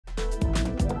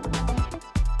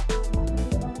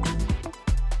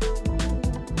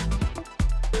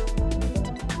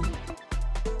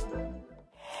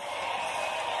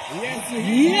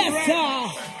Yes, sir.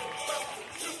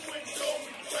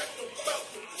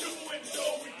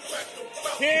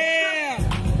 Yeah.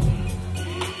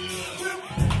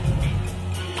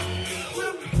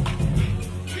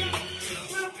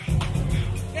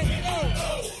 Let's go.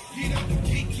 Get up,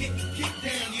 get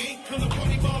down. You ain't come to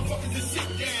party, motherfuckers, to sit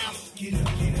down. Get up,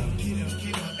 get up, get up,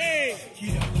 get up. Hey.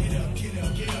 Get up, get up, get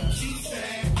up, get up. She's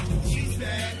bad, she's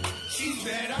bad, she's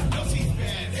bad. I know she's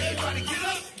bad. Everybody get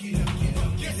up, get up, get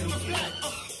up. Guess who's back?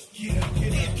 Get up,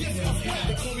 get up, guess who's back?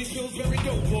 They call me Pillsbury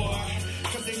dope boy,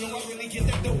 cause they know I really get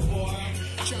that dope boy.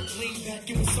 Chuck lean back,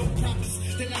 it was so promise.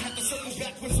 Then I had to circle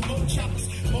back with some more choppers,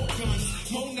 more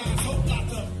guns, more nines, whole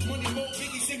lot of money, more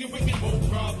biggie singing with me, more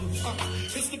problems.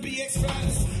 It's the BX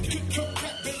finest. Good coke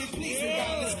crack, baby, please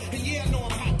remind us. And yeah, I know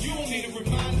I'm hot, you don't need to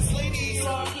remind us, ladies. You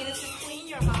all get us to clean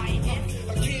your mind.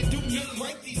 I can't do nothing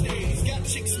right these days. Got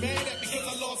chicks mad at me because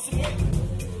I lost some weight.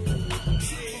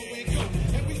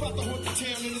 And we about to haunt the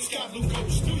town in the sky blue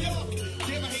coast. New York,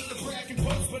 damn, I hate to brag and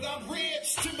boast, but I'm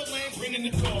rich. Timberland bringing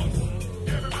the cars.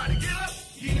 Everybody get up,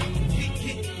 get up, get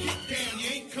down. You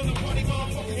ain't come to party,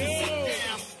 motherfuckers, to sit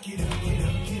down. Get up, get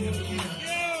up, get up, get up.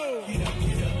 Get up,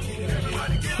 get up, get up.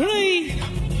 Everybody get up. 3,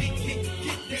 Get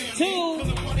down. 2, You ain't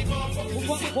come to party, motherfuckers,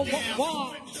 to sit down.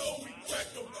 1.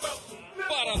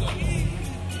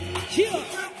 Chill.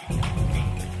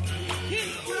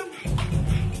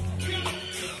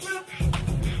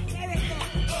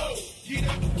 Get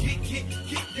up,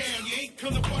 get down. You ain't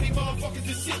come to party, motherfuckers,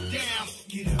 to sit down.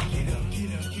 Get up, get up,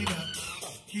 get up, get up.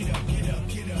 Get up, get up,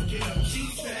 get up, get up.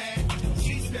 She's bad,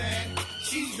 she's bad,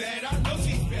 she's bad. I know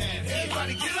she's bad.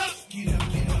 Everybody get up, get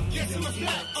up, get up. Guess who's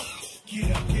back?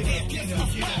 Get up, get up, get up,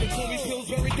 get up. They call me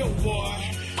Pillsbury dope boy,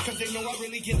 cause they know I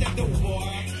really get that dope boy.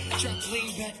 Chuck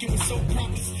lean back, it was so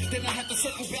promise. Then I had to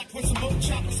circle back with some more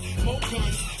choppers, more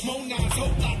guns, more nines,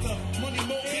 whole lot of money,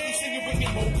 more biggie singing with me,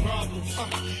 more problems.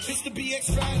 It's the BX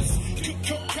finest. Good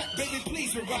coke crack, baby,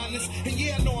 please remind us. And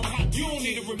yeah, I know I'm hot, you don't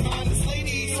need to remind us,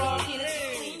 ladies. You all get us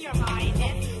to clean your mind.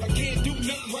 I can't do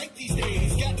nothing right these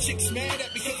days. Got chicks mad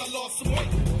at me because I lost some weight.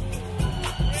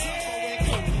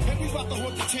 And we about to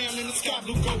haunt the town in the sky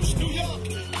blue ghost. New York,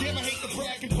 damn, I hate to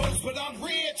brag and boast, but I'm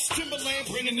rich. Timberland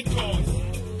bringing the cars.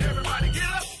 Everybody get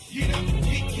up, get up,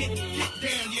 get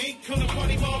down. You ain't come to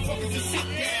party, motherfuckers, to sit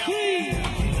down. 3, Get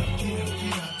up, get up,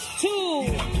 get up. 2.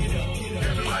 Get up, get up, get up.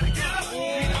 Everybody get up,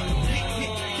 get up,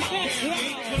 get down. You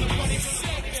ain't come to party, to sit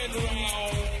down.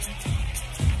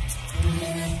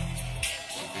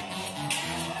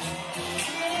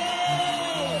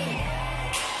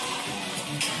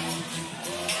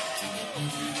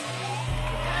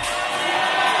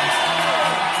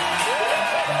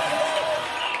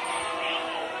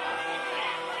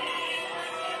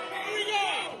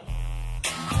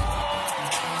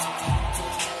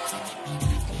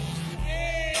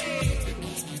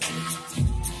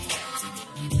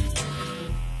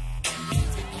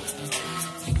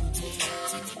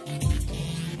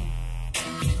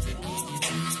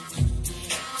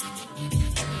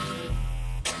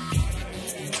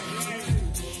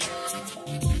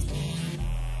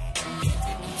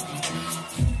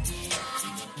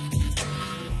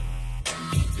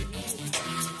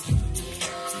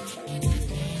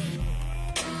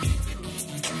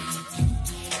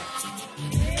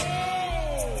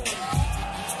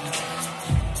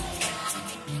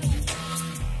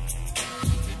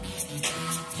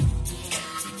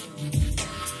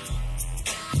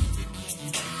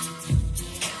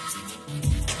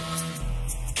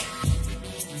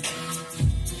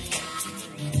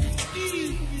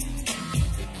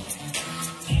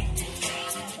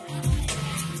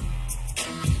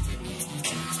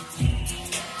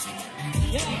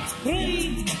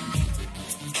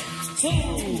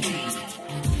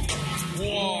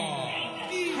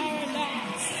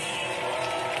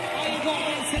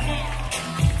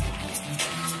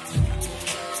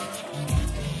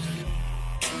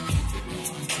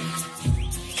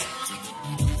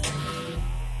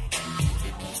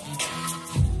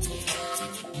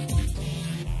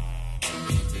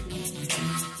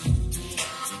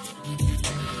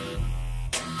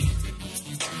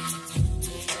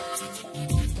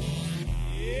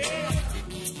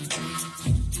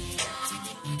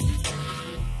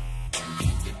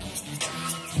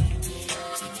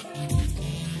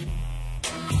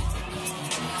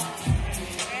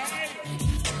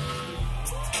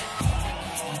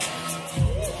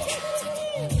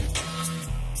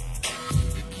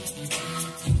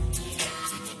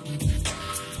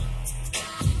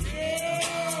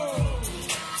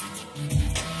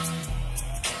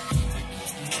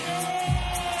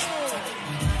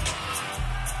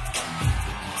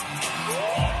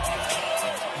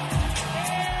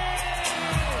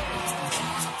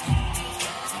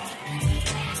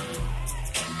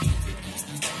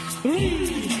 3,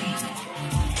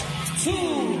 2.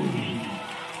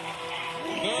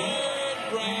 Third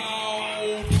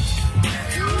round.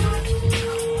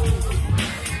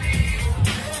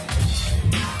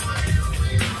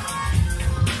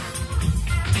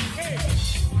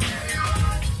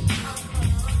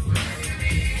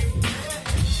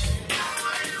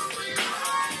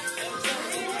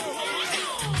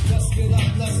 Let's get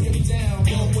up, let's get down.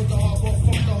 Roll with the hardcore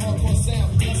funk, the hardcore sound.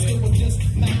 Let's get with this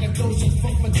Macadocious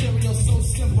funk material so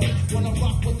simple. When I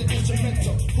rock with the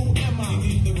instrumental, who am I?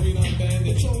 Need the green band.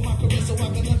 Control my career so I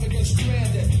can never get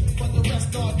stranded. But the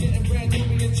rest are getting brand new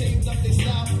and changed up their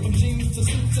style from jeans to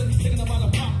suits and thinking about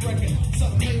a pop record.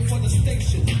 Something made for the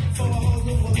station, for a whole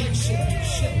new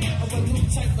relationship of a new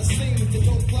type of scene to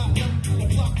go platinum and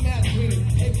block mad green,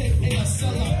 aka a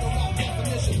sellout. The rap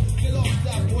definition. Get off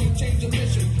that boy, change your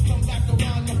mission. Come back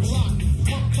around the block.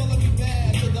 Pump color me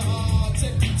bad to the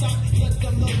tick-tock. Let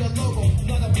them know your logo,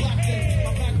 not a black thing.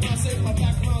 My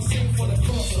background sing for the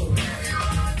crossover.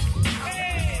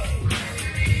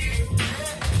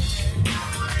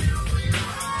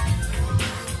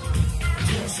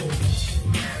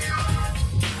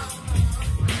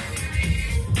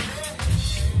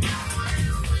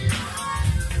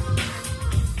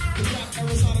 The rap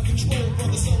era's out of control,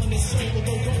 brother selling his soul will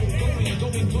go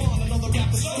going gone. Another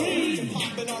rapper scream.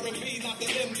 Hip-hop and R&B, not the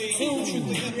MD.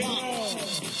 Strictly hip-hop.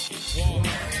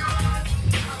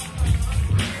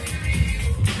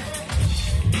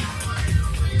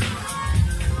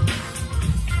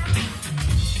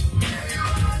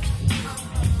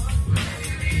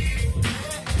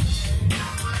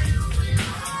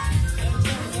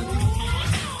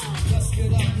 Let's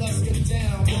get up, let's get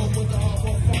down. Roll with the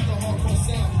hardcore funk, the hardcore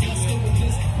sound. Let's get with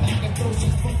this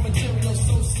Macadocious funk material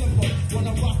so simple. When I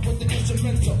rock with the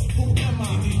instrumental, who am I?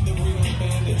 Need the green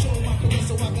band. Control my career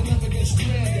so I can never get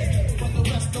stranded. But the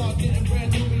rest are getting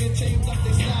brand new and changed up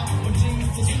their style from jeans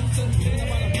to suits and thinking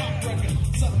about a pop record.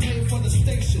 Something made for the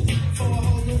station, for a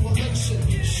whole new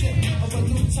relationship of a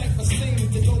new type of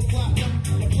scene to go platinum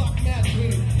and block mad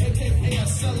green, aka a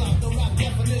sellout. The rap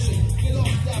definition. Get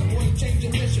off that boy, change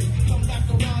your mission. Come back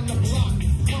around the block.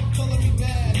 Pump color me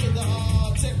bad to the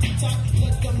tick-tock.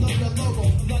 Let them know your logo,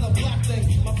 not a black thing.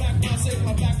 My background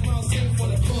sing for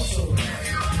the crossover.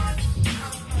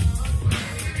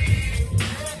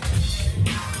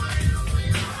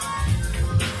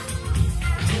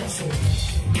 Crossover.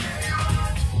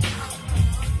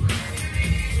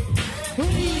 3,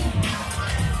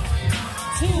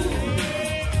 2.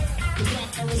 The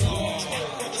rap era's on.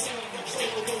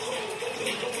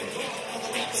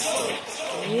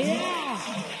 Yeah.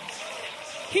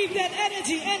 Keep that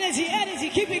energy.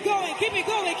 Keep it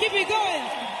going.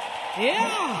 Yeah.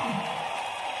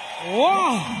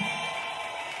 Wow.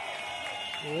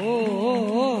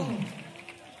 Oh.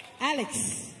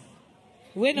 Alex,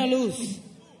 win or lose?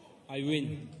 I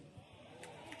win.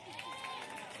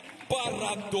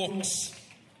 Paradox.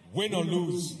 Win or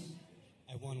lose.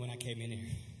 I won when I came in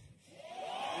here.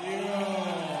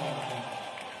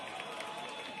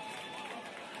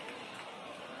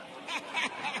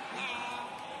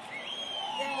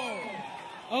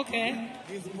 Okay.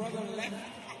 His brother left.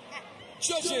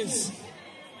 Judges.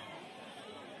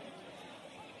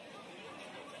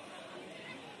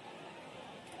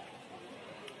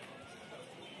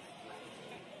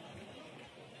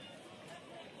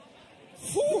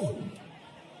 Whew.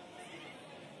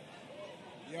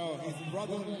 Yo, his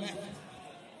brother left.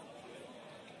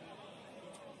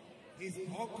 His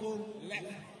uncle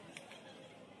left.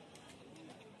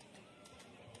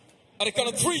 At the count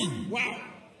of 3. Wow.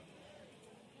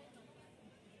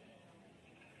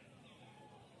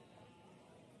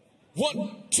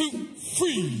 One, 2,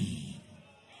 3.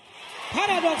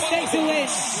 Paradox takes the win.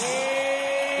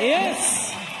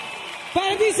 Yes.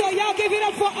 Paradiso, y'all give it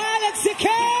up for Alex the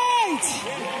Cage.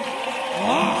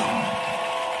 Wow.